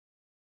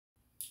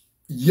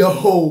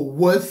Yo,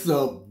 what's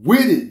up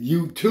with it,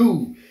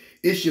 YouTube?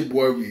 It's your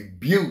boy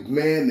Rebuke,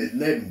 man, and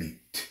let me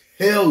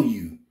tell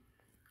you,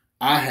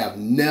 I have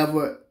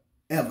never,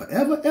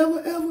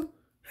 ever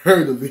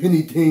heard of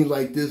anything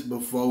like this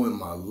before in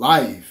my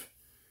life.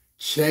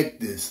 Check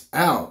this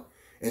out.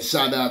 And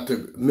shout out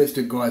to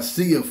Mr.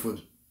 Garcia for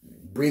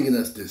bringing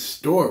us this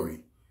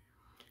story.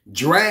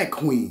 Drag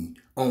queen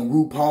on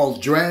RuPaul's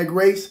Drag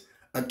Race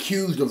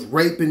accused of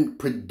raping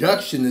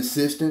production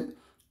assistant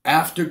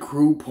after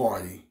crew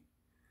party.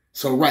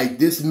 So right,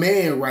 this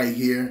man right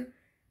here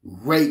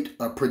raped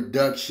a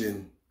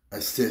production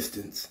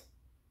assistant.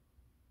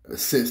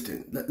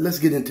 Let's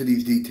get into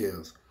these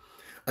details.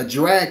 A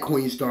drag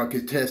queen star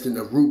contestant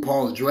of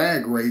RuPaul's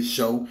Drag Race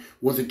show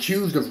was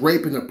accused of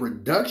raping a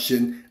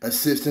production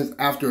assistant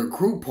after a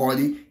crew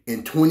party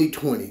in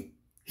 2020.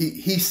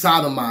 He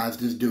sodomized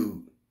this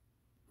dude,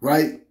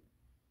 right?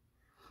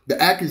 The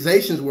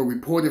accusations were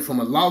reported from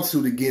a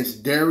lawsuit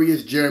against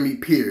Darius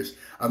Pierce,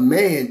 a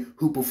man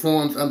who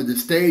performs under the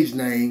stage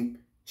name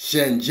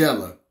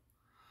Shangela.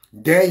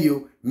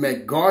 Daniel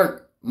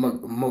McGarrigle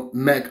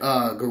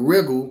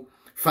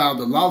filed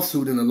a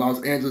lawsuit in the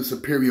Los Angeles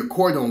Superior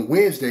Court on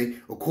Wednesday,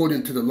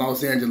 according to the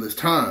Los Angeles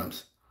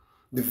Times.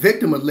 The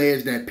victim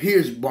alleged that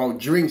Pierce bought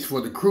drinks for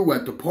the crew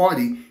at the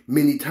party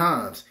many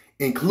times,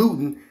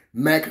 including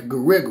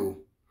McGarrigle.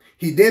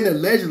 He then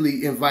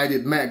allegedly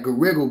invited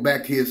McGarrigle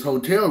back to his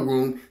hotel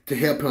room to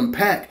help him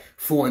pack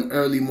for an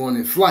early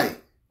morning flight.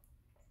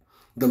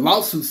 The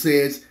lawsuit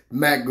says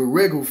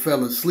McGarrigle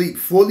fell asleep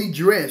fully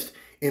dressed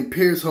in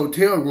Pierce's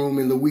hotel room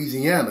in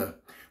Louisiana.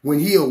 When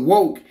he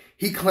awoke,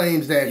 he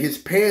claims that his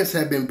pants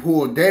had been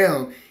pulled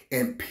down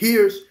and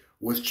Pierce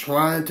was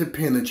trying to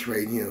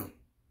penetrate him.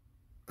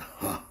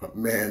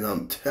 Man,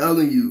 I'm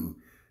telling you,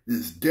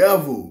 this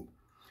devil.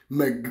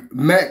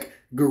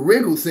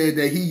 McGarrigle said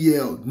that he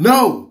yelled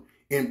 "no"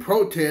 in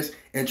protest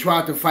and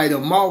tried to fight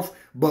him off,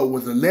 but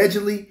was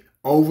allegedly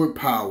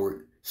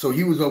overpowered. So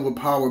he was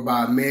overpowered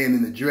by a man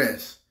in a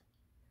dress.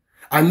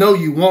 "I know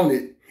you want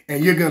it,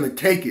 and you're going to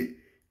take it,"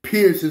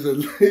 Pierce is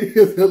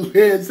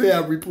alleged to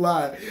have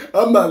replied.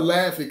 I'm not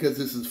laughing because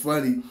this is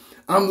funny.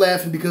 I'm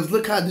laughing because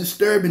look how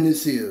disturbing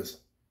this is.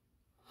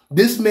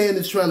 This man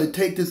is trying to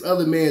take this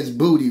other man's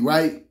booty,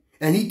 right?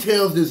 And he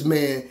tells this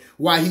man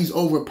why he's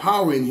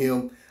overpowering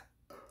him,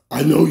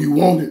 "I know you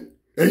want it,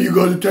 and you're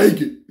going to take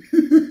it."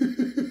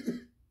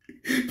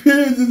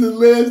 Pierce is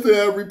alleged to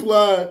have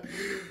replied,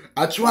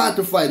 "I tried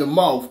to fight him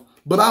off,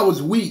 but I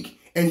was weak,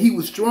 and he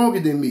was stronger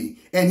than me,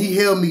 and he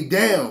held me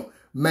down,"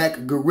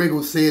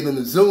 McGarrigle said in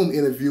a Zoom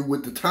interview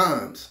with the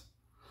Times.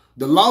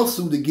 The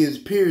lawsuit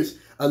against Pierce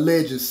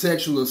alleges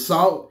sexual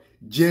assault,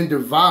 gender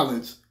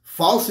violence,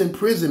 false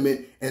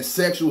imprisonment, and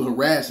sexual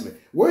harassment.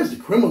 Where's the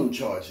criminal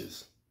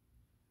charges?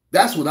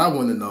 That's what I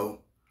want to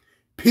know.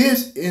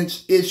 Pierce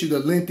issued a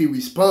lengthy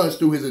response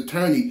through his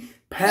attorney,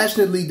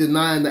 passionately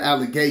denying the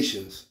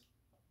allegations.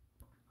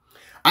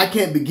 "I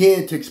can't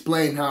begin to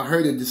explain how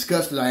hurt and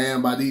disgusted I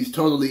am by these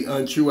totally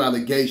untrue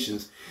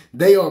allegations.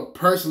 They are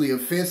personally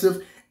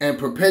offensive and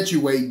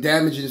perpetuate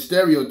damaging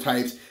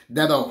stereotypes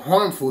that are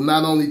harmful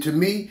not only to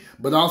me,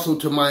 but also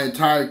to my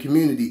entire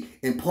community,"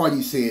 and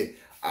Party said,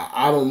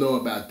 I don't know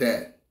about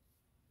that.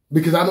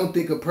 Because I don't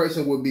think a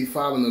person would be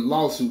filing a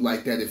lawsuit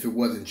like that if it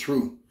wasn't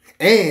true.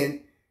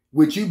 And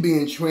with you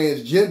being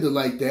transgender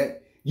like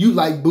that, you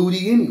like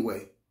booty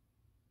anyway.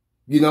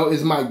 You know,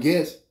 it's my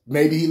guess.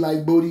 Maybe he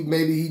like booty,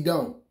 maybe he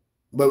don't.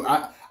 But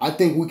I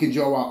think we can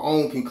draw our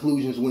own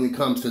conclusions when it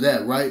comes to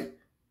that, right?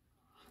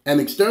 An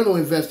external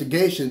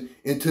investigation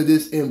into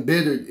this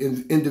embittered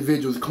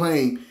individual's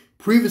claim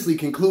previously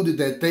concluded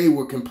that they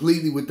were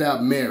completely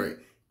without merit,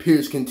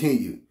 Pierce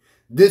continued.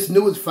 "This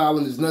newest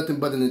filing is nothing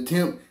but an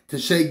attempt to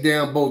shake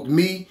down both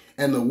me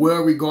and the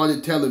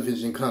well-regarded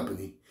television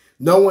company.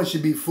 No one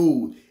should be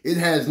fooled. It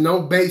has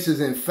no basis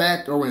in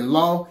fact or in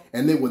law,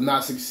 and it will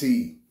not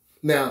succeed."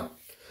 Now,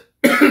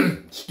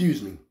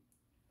 excuse me.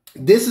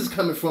 This is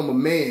coming from a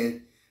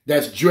man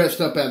that's dressed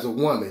up as a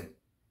woman.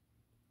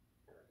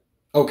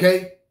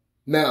 Okay?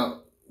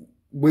 Now,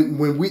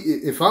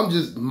 if I'm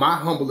just my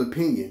humble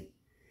opinion,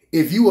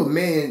 if you a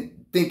man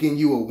thinking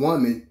you a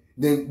woman,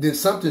 then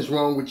something's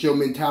wrong with your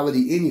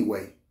mentality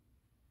anyway.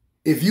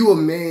 If you a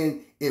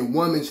man in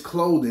woman's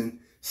clothing,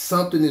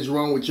 something is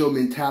wrong with your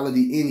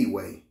mentality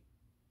anyway.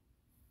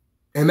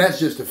 And that's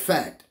just a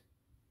fact.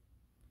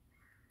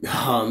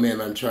 Oh man,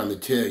 I'm trying to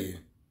tell you.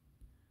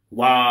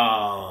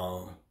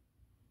 Wow.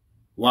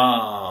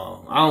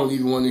 I don't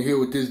even want to hear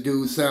what this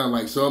dude sound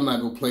like, so I'm not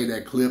going to play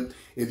that clip.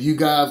 If you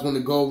guys want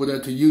to go over there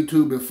to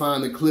YouTube and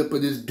find a clip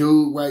of this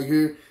dude right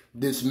here,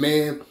 this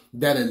man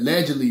that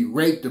allegedly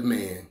raped a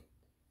man,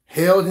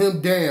 held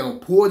him down,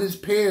 pulled his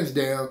pants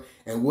down,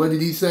 and what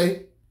did he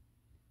say?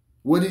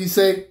 What did he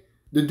say?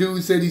 The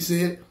dude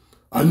said,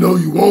 "I know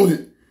you want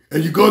it,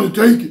 and you're going to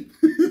take it."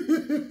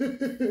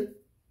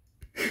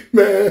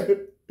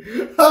 Man,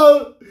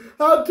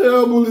 how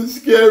terrible and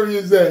scary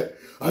is that?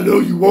 "I know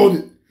you want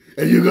it,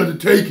 and you're going to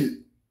take it."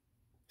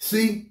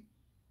 See?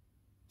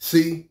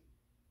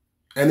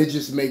 And it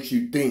just makes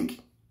you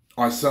think,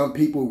 are some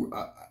people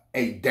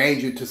a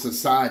danger to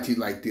society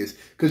like this.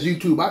 Because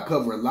YouTube, I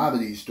cover a lot of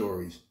these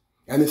stories.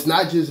 And it's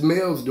not just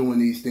males doing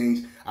these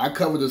things. I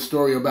covered a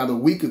story about a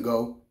week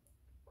ago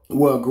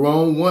where a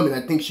grown woman,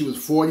 I think she was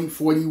 40,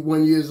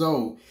 41 years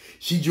old,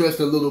 she dressed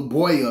a little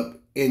boy up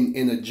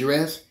in a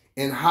dress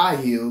and high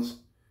heels,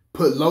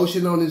 put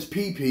lotion on his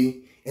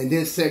pee-pee, and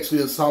then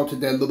sexually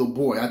assaulted that little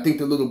boy. I think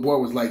the little boy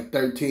was like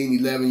 13,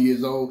 11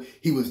 years old.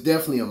 He was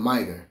definitely a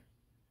minor.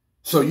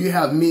 So you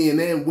have men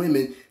and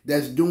women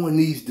that's doing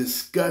these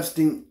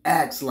disgusting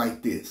acts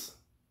like this,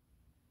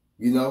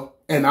 you know?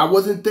 And I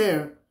wasn't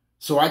there,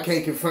 so I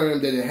can't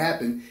confirm that it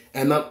happened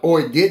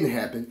or it didn't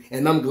happen.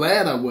 And I'm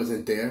glad I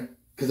wasn't there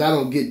because I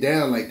don't get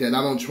down like that.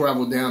 I don't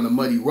travel down a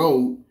muddy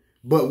road.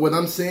 But what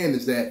I'm saying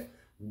is that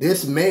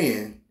this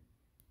man,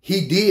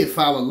 he did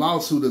file a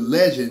lawsuit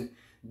alleging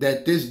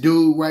that this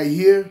dude right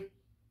here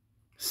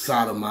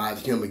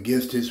sodomized him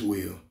against his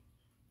will.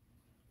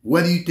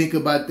 What do you think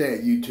about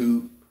that,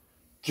 YouTube?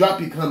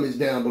 Drop your comments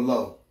down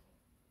below.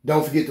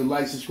 Don't forget to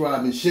like,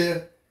 subscribe, and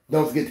share.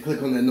 Don't forget to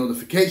click on that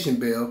notification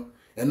bell.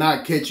 And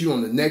I'll catch you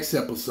on the next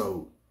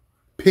episode.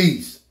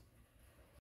 Peace.